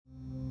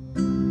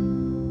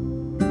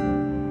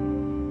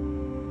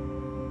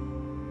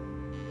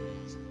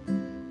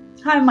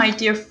Hi, my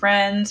dear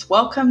friends.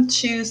 Welcome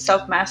to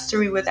Self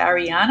Mastery with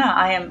Ariana.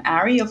 I am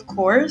Ari, of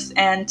course,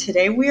 and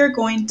today we are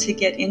going to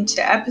get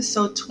into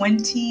episode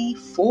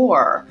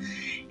 24.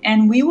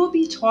 And we will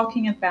be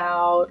talking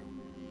about,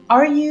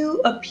 are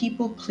you a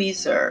people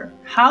pleaser?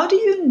 How do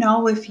you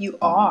know if you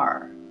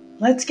are?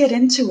 Let's get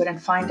into it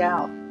and find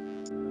out.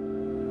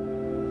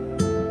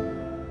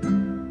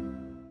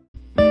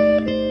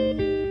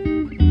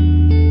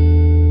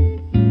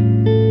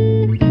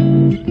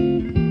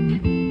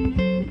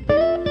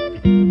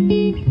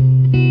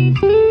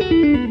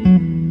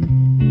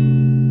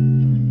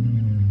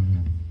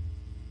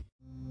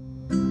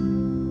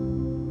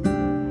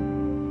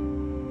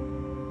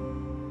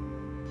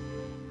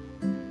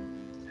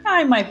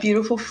 Hi, my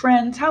beautiful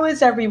friends. How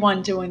is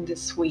everyone doing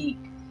this week?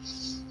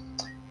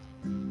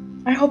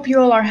 I hope you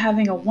all are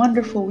having a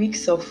wonderful week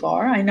so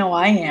far. I know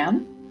I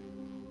am.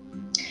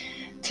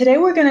 Today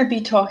we're going to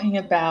be talking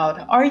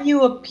about, are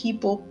you a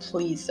people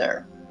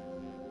pleaser?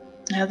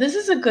 Now, this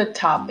is a good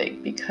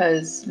topic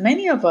because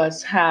many of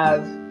us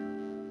have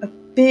a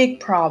big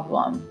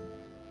problem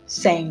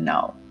saying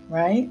no,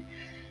 right?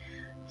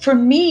 For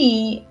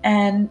me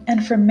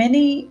and for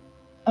many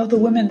of the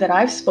women that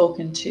I've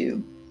spoken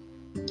to,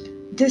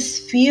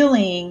 this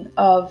feeling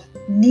of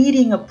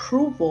needing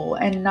approval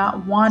and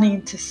not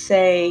wanting to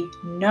say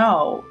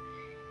no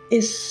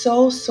is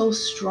so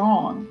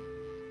strong.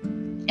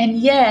 And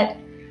yet,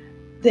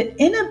 the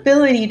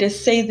inability to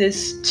say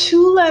this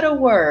two-letter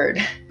word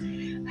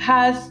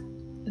has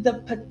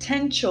the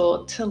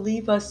potential to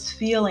leave us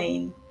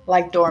feeling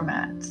like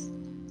doormats.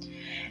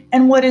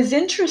 And what is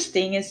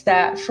interesting is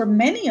that for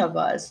many of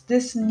us,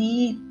 this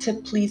need to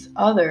please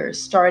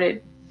others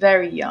started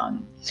very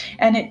young.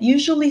 And it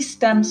usually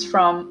stems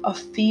from a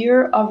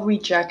fear of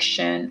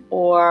rejection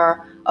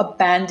or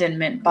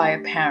abandonment by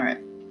a parent.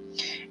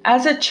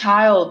 As a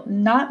child,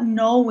 not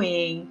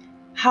knowing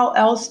how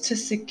else to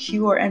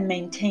secure and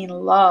maintain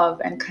love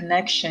and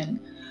connection,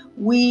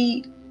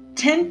 we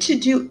tend to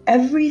do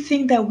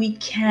everything that we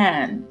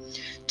can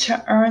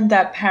to earn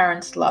that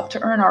parent's love, to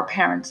earn our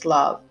parents'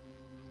 love.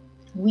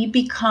 We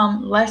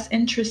become less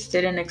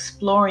interested in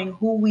exploring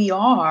who we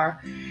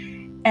are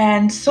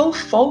and so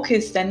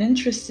focused and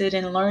interested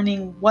in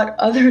learning what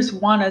others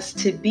want us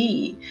to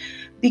be.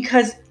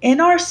 Because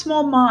in our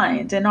small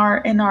minds, in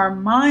our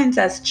minds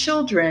as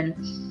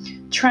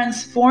children,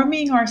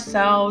 transforming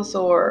ourselves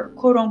or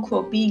quote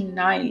unquote being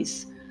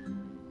nice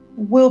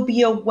will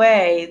be a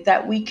way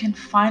that we can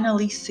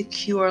finally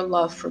secure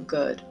love for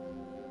good.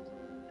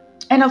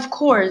 And of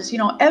course,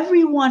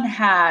 everyone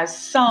has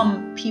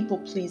some people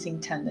pleasing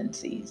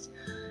tendencies.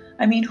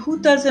 I mean, who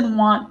doesn't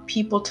want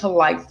people to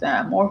like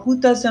them, or who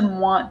doesn't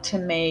want to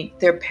make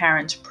their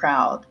parents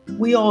proud?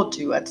 We all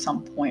do at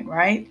some point,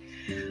 right?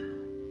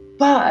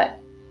 But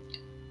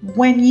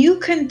when you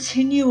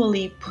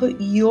continually put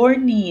your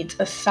needs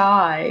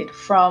aside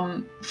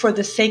for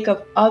the sake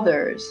of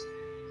others,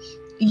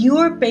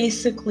 you're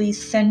basically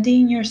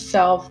sending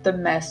yourself the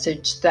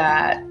message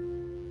that,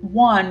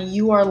 one,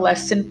 you are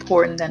less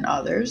important than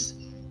others.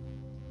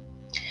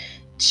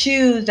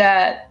 Two,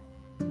 that,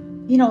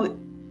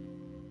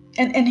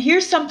 and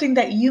here's something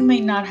that you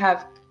may not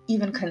have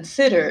even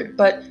considered,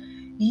 but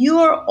you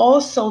are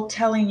also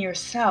telling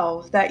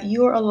yourself that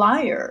you're a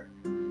liar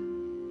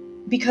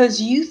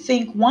because you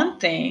think one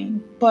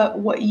thing, but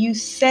what you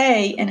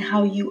say and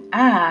how you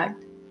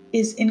act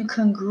is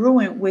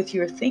incongruent with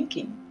your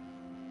thinking.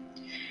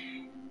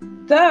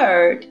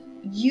 Third,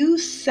 you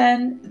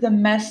send the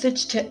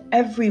message to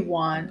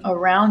everyone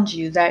around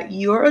you that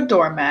you're a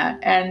doormat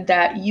and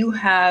that you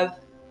have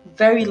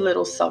very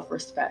little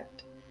self-respect.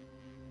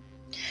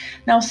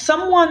 Now,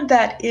 someone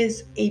that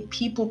is a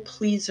people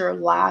pleaser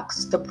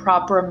lacks the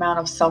proper amount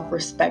of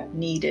self-respect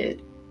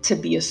needed to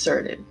be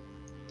assertive.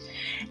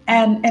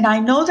 And I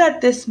know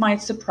that this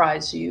might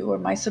surprise you or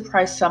might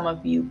surprise some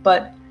of you,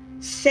 but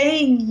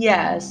saying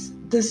yes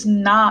does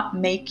not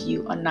make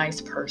you a nice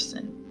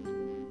person.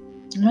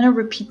 I'm going to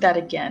repeat that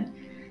again.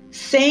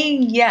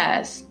 Saying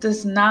yes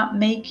does not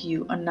make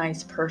you a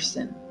nice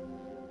person.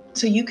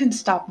 So you can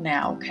stop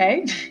now,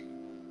 okay?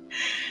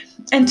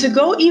 And to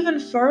go even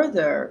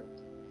further,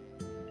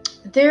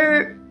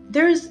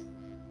 there's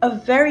a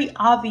very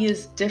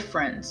obvious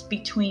difference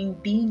between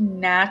being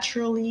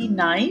naturally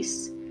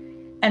nice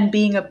and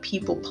being a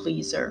people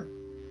pleaser.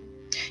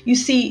 You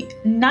see,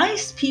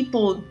 nice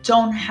people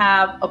don't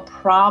have a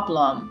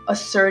problem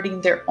asserting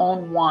their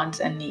own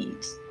wants and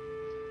needs.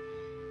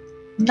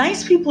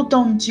 Nice people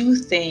don't do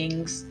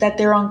things that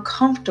they're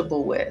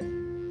uncomfortable with.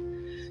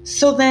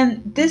 So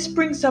then this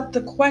brings up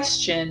the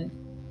question,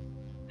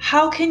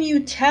 how can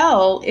you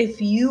tell if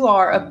you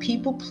are a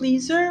people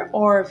pleaser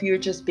or if you're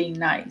just being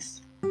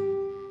nice?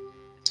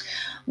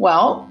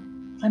 Well,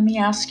 let me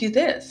ask you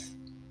this.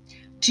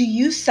 Do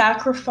you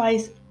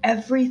sacrifice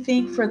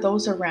everything for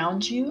those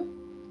around you?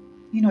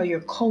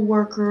 Your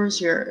coworkers,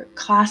 your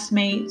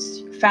classmates,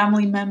 your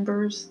family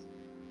members.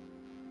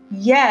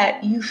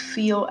 Yet you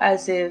feel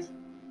as if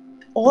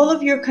all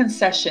of your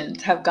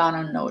concessions have gone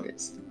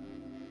unnoticed.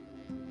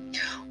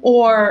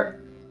 Or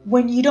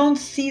When you don't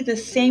see the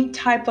same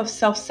type of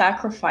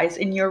self-sacrifice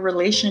in your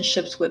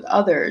relationships with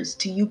others,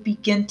 do you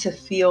begin to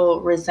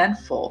feel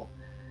resentful?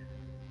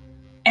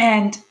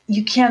 And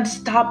you can't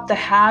stop the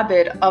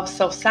habit of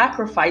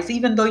self-sacrifice,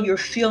 even though you're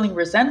feeling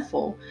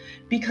resentful,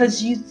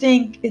 because you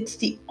think it's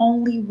the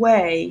only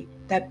way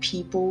that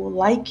people will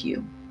like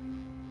you.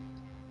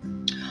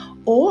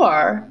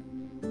 Or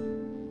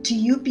do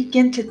you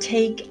begin to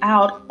take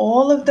out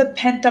all of the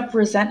pent-up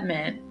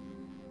resentment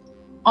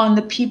on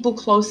the people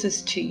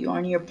closest to you,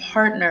 on your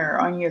partner,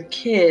 on your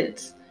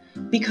kids,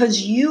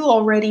 because you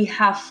already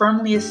have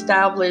firmly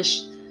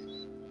established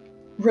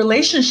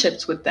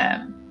relationships with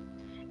them,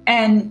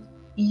 and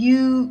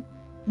you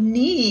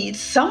need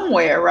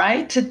somewhere,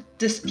 right, to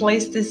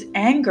displace this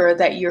anger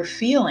that you're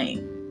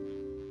feeling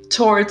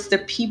towards the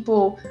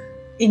people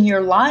in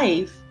your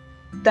life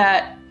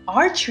that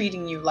are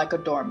treating you like a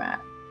doormat.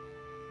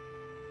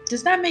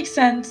 Does that make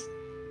sense?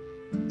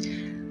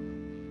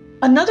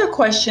 Another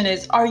question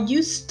is, are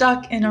you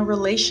stuck in a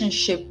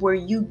relationship where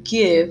you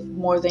give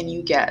more than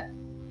you get?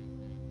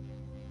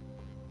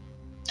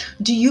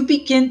 Do you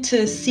begin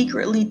to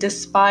secretly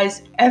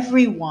despise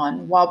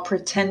everyone while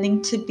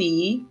pretending to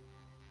be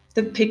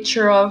the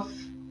picture of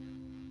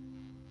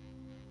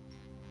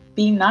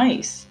being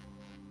nice?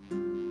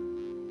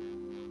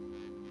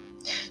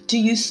 Do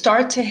you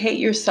start to hate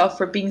yourself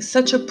for being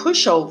such a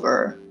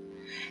pushover,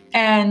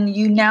 and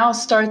you now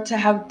start to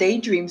have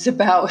daydreams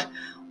about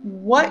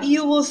what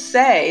you will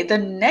say the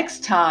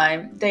next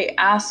time they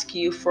ask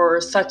you for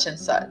such and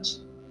such?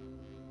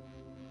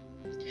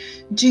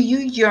 Do you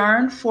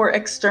yearn for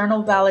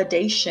external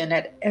validation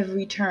at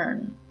every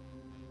turn?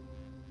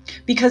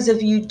 Because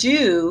if you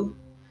do,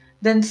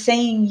 then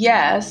saying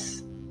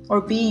yes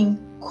or being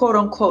quote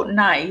unquote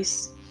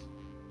nice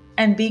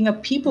and being a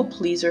people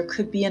pleaser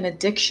could be an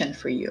addiction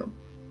for you.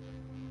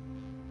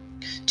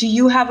 Do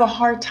you have a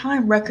hard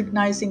time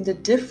recognizing the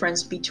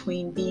difference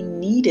between being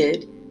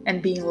needed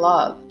and being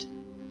loved?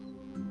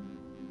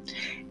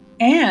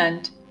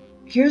 And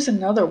here's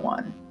another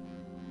one.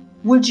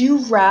 Would you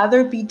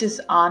rather be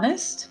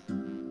dishonest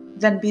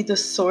than be the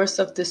source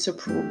of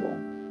disapproval?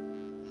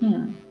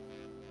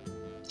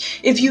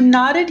 If you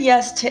nodded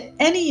yes to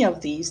any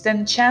of these,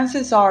 then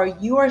chances are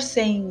you are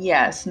saying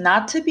yes,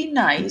 not to be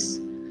nice,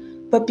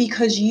 but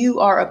because you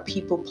are a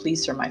people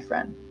pleaser, my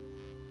friend.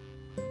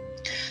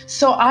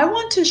 So I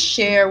want to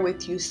share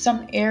with you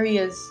some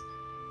areas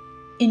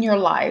in your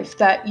life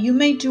that you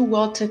may do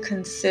well to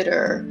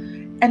consider,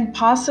 and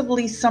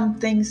possibly some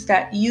things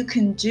that you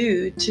can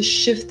do to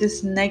shift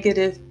this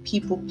negative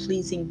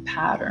people-pleasing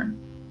pattern.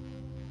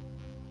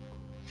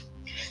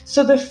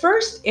 So the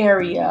first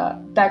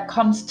area that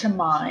comes to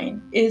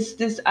mind is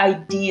this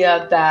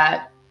idea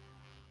that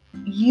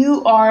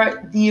you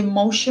are the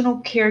emotional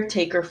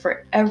caretaker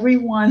for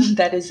everyone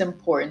that is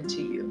important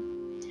to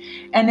you.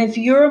 And if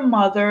you're a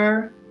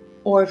mother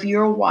or if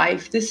you're a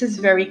wife, this is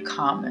very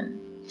common.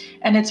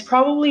 And it's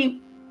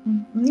probably,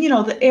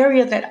 the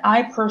area that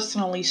I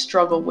personally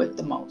struggle with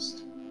the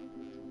most.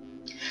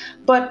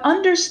 But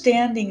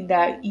understanding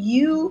that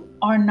you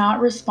are not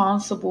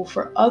responsible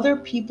for other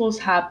people's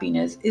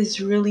happiness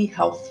is really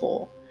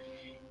helpful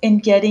in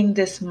getting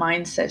this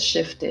mindset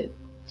shifted.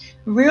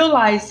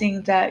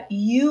 Realizing that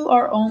you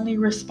are only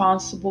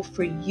responsible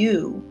for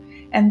you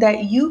and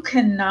that you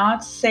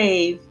cannot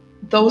save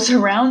those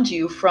around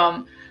you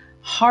from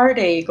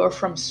heartache or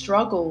from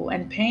struggle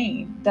and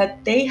pain,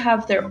 that they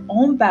have their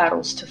own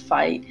battles to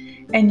fight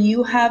and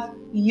you have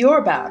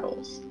your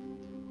battles.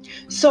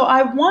 So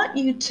I want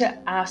you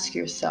to ask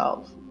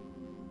yourself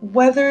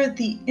whether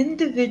the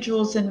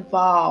individuals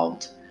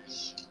involved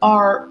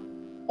are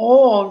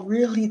all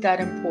really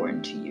that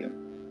important to you.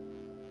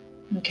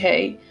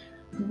 Okay?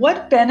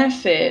 What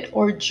benefit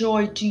or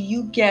joy do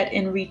you get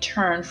in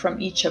return from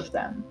each of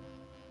them?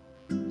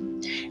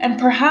 And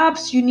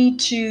perhaps you need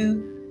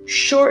to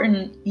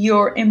shorten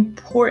your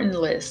important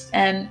list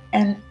and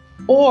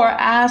or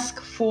ask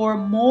for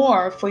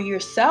more for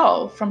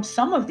yourself from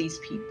some of these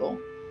people.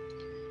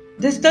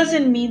 This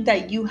doesn't mean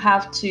that you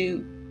have to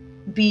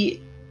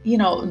be,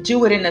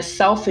 do it in a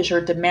selfish or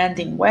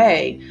demanding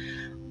way.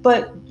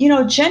 But,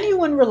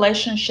 genuine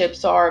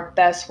relationships are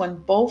best when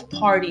both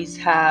parties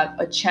have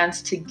a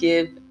chance to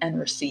give and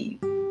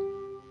receive.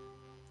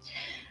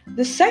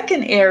 The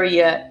second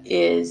area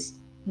is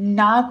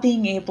not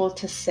being able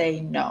to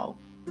say no.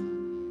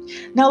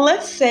 Now,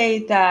 let's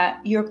say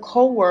that your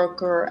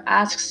coworker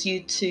asks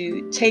you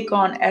to take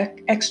on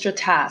extra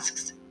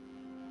tasks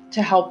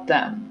to help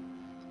them.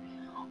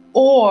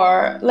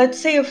 Or let's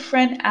say a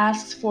friend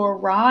asks for a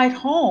ride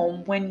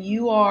home when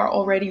you are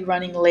already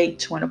running late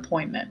to an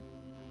appointment.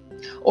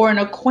 Or an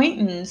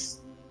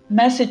acquaintance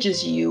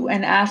messages you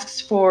and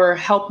asks for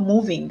help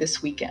moving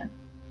this weekend.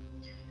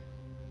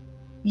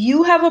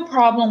 You have a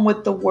problem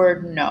with the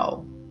word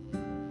no.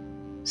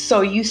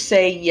 So you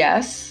say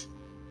yes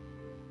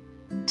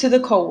to the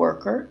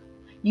coworker,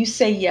 you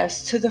say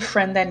yes to the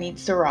friend that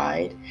needs the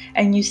ride,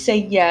 and you say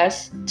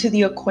yes to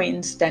the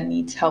acquaintance that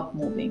needs help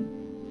moving.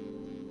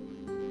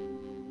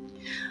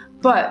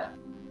 But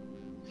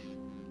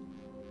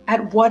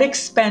At what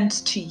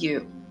expense to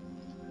you?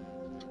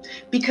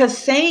 Because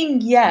saying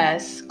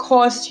yes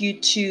caused you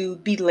to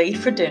be late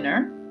for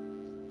dinner.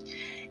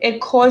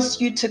 It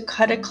caused you to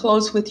cut it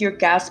close with your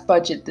gas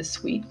budget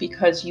this week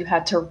because you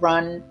had to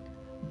run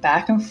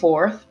back and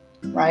forth,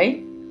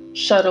 right?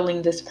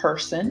 Shuttling this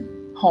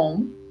person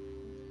home.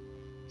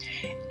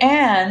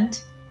 And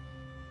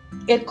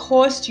it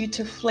caused you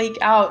to flake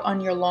out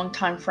on your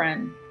longtime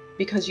friend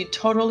because you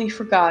totally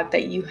forgot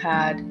that you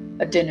had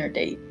a dinner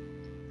date.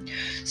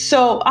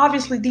 So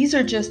obviously these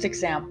are just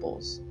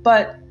examples,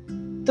 but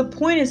the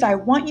point is I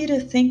want you to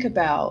think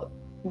about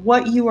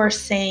what you are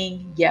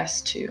saying yes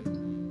to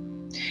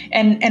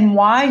and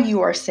why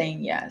you are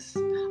saying yes.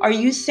 Are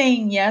you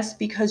saying yes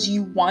because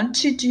you want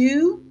to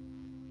do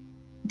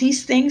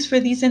these things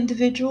for these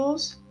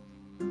individuals?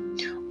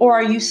 Or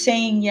are you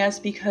saying yes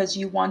because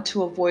you want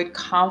to avoid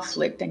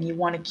conflict and you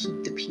want to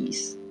keep the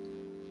peace?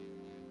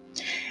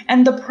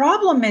 And the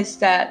problem is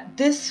that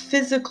this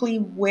physically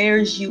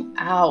wears you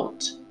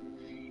out.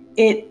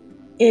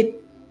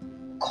 It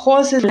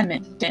causes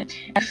limit and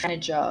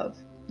advantage of.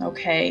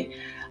 Okay.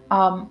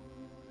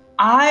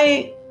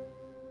 I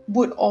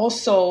would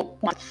also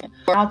want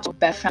out to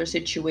better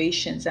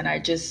situations, and I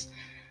just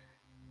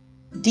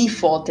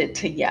defaulted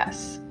to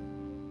yes.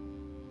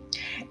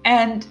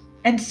 And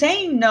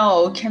saying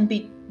no can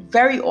be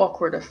very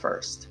awkward at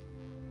first.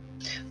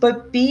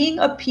 But being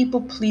a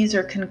people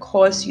pleaser can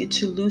cause you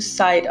to lose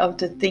sight of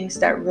the things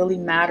that really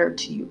matter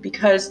to you,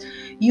 because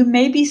you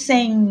may be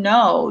saying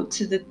no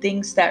to the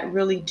things that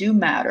really do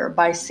matter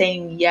by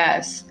saying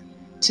yes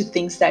to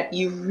things that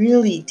you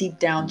really deep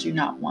down do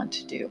not want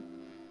to do.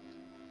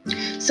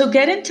 So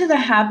get into the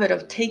habit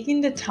of taking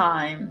the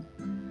time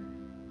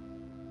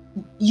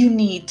you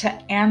need to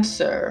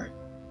answer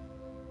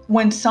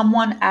when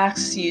someone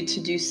asks you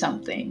to do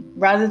something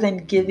rather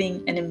than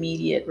giving an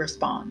immediate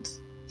response.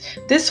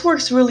 This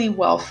works really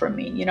well for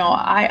me.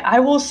 I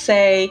will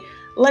say,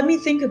 let me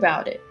think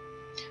about it.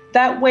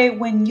 That way,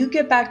 when you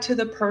get back to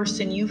the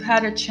person, you've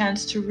had a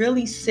chance to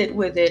really sit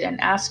with it and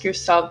ask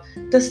yourself,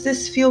 does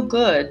this feel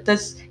good?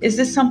 Is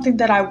this something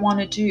that I want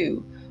to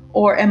do?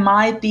 Or am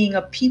I being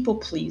a people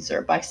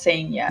pleaser by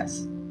saying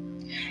yes?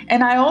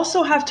 And I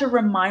also have to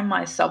remind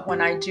myself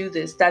when I do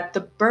this that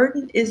the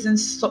burden isn't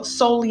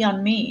solely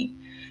on me.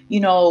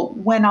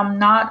 When I'm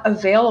not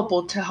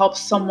available to help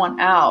someone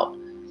out,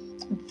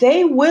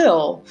 they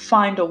will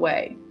find a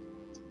way.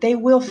 They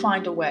will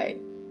find a way.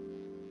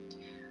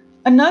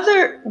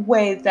 Another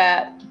way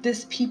that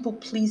this people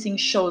pleasing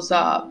shows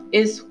up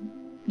is,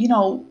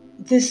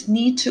 this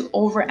need to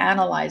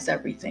overanalyze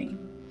everything.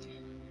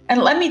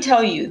 And let me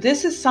tell you,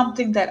 this is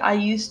something that I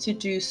used to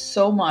do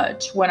so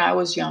much when I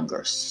was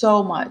younger,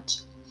 so much.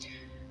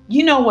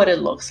 You know what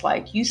it looks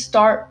like. You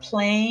start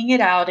playing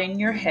it out in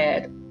your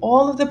head,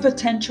 all of the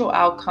potential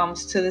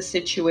outcomes to the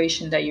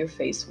situation that you're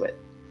faced with.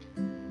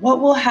 What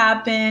will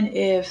happen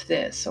if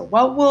this? Or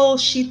what will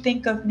she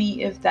think of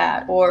me if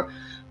that? Or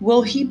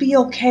will he be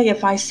okay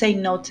if I say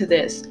no to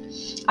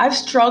this? I've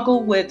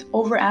struggled with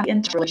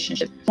overanalyzing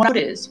relationships. What I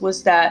noticed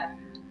was that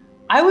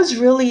I was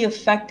really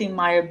affecting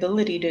my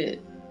ability to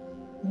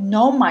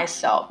know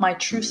myself, my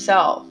true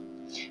self,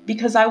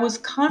 because I was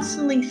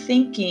constantly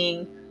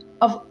thinking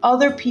of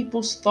other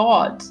people's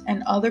thoughts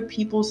and other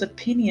people's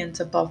opinions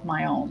above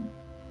my own.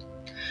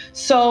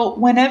 So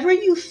whenever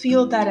you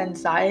feel that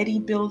anxiety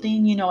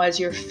building, as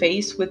you're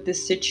faced with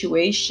this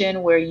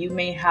situation where you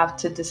may have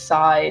to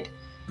decide,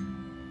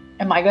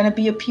 am I going to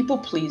be a people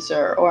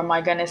pleaser or am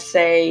I going to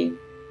say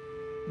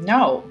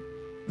no?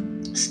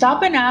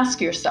 Stop and ask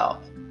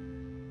yourself,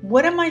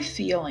 what am I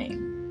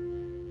feeling?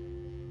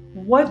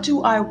 What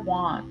do I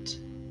want?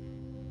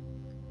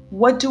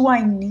 What do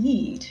I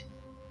need?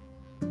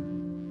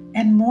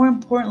 And more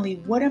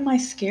importantly, what am I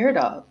scared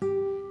of?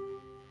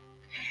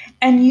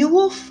 And you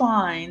will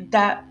find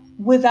that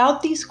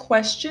without these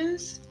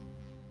questions,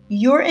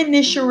 your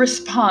initial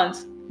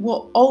response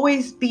will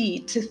always be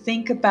to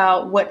think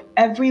about what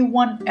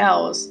everyone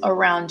else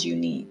around you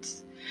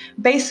needs.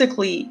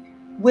 Basically,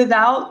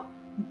 without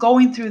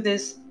going through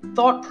this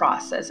thought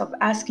process of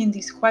asking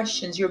these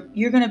questions,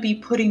 you're going to be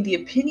putting the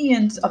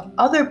opinions of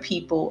other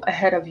people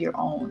ahead of your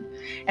own.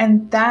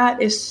 And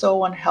that is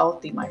so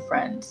unhealthy, my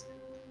friends.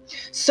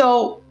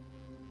 So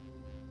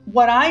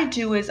what I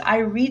do is I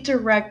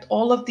redirect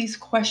all of these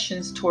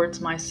questions towards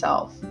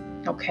myself,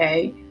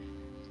 okay?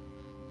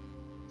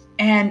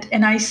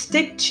 And I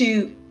stick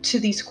to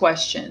these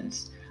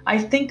questions. I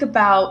think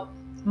about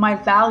my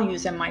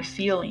values and my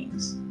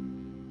feelings.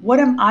 What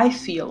am I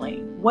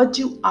feeling? What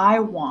do I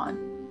want?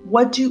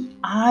 What do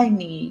I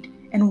need?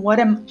 And what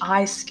am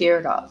I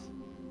scared of?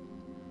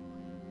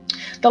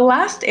 The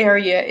last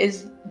area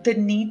is the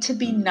need to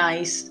be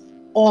nice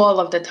all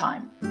of the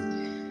time.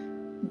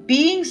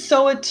 Being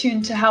so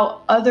attuned to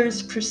how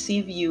others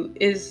perceive you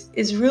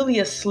is really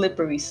a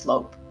slippery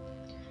slope.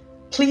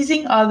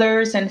 Pleasing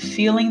others and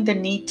feeling the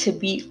need to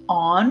be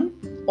on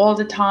all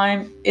the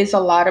time is a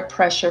lot of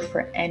pressure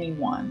for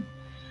anyone.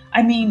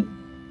 I mean,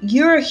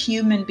 you're a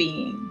human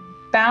being.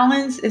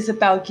 Balance is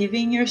about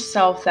giving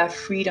yourself that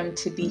freedom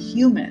to be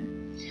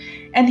human.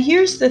 And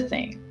here's the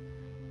thing.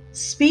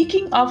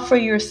 Speaking up for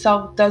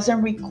yourself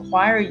doesn't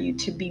require you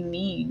to be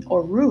mean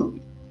or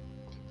rude.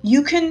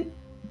 You can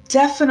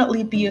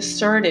definitely be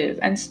assertive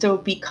and still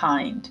be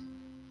kind.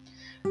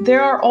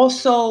 There are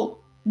also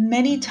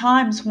many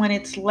times when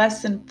it's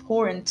less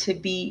important to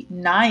be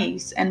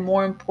nice and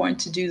more important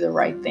to do the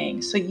right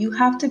thing. So you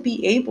have to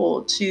be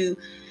able to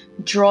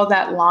draw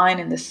that line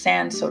in the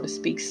sand, so to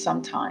speak,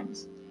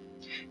 sometimes.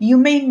 You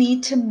may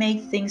need to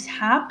make things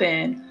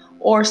happen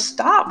or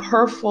stop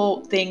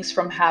hurtful things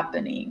from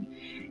happening,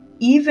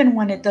 even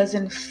when it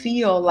doesn't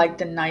feel like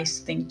the nice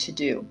thing to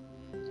do.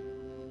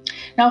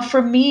 Now,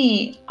 for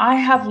me, I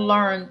have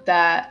learned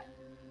that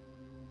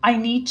I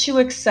need to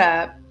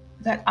accept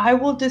that I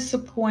will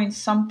disappoint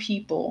some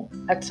people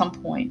at some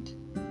point,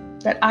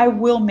 that I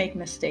will make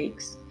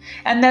mistakes,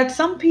 and that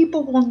some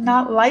people will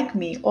not like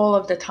me all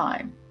of the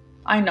time.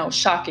 I know,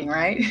 shocking,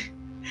 right?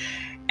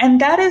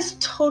 And that is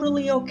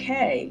totally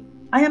okay.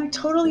 I am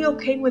totally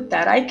okay with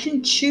that. I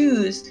can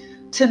choose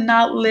to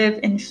not live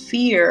in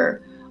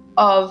fear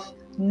of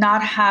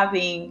not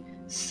having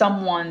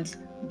someone's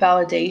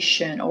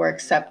validation or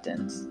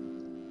acceptance.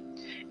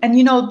 And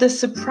the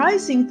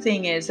surprising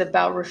thing is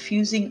about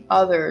refusing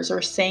others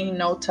or saying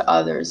no to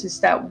others is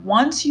that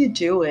once you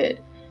do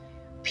it,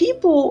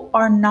 people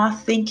are not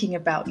thinking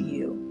about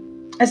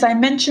you. As I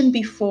mentioned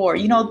before,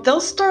 they'll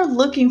start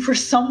looking for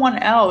someone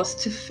else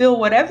to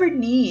fill whatever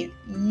need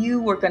you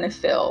were going to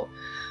fill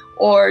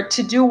or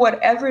to do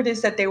whatever it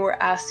is that they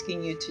were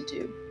asking you to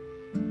do.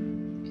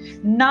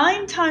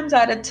 9 times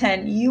out of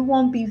 10, you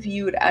won't be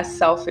viewed as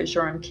selfish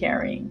or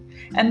uncaring.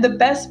 And the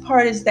best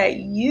part is that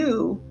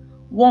you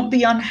won't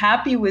be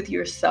unhappy with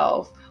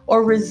yourself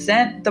or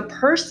resent the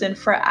person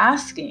for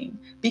asking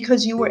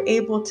because you were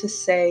able to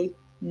say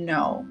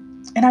no.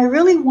 And I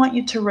really want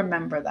you to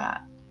remember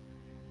that.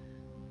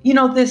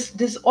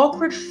 This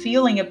awkward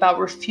feeling about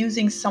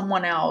refusing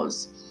someone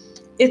else,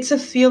 it's a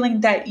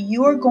feeling that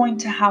you are going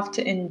to have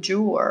to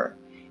endure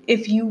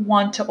if you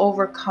want to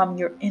overcome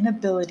your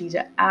inability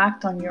to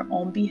act on your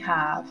own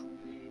behalf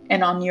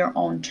and on your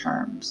own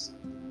terms.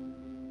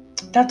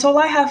 That's all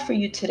I have for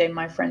you today,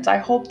 my friends. I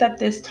hope that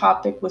this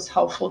topic was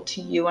helpful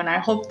to you, and I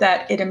hope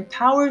that it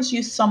empowers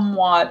you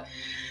somewhat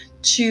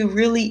to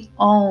really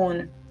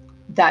own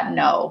that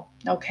no.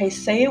 Okay,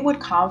 say it with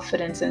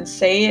confidence and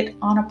say it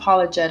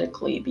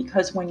unapologetically,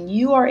 because when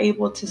you are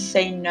able to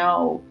say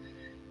no,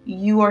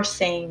 you are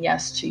saying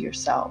yes to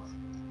yourself.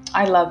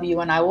 I love you,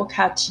 and I will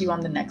catch you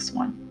on the next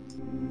one.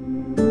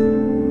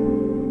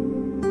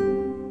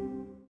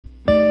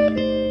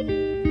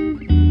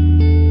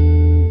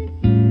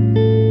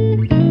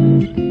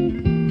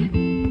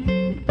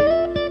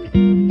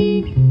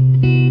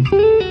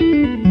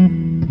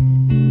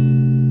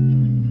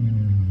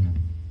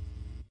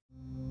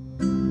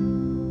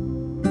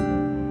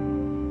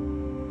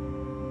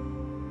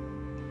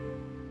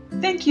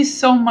 Thank you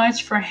so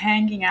much for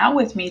hanging out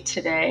with me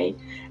today.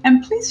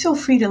 And please feel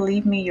free to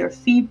leave me your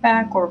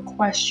feedback or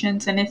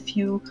questions. And if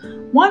you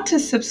want to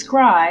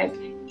subscribe,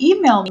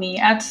 email me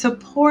at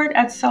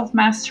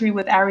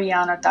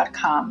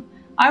support@selfmasterywithariana.com.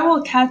 I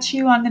will catch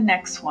you on the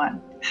next one.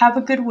 Have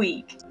a good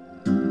week.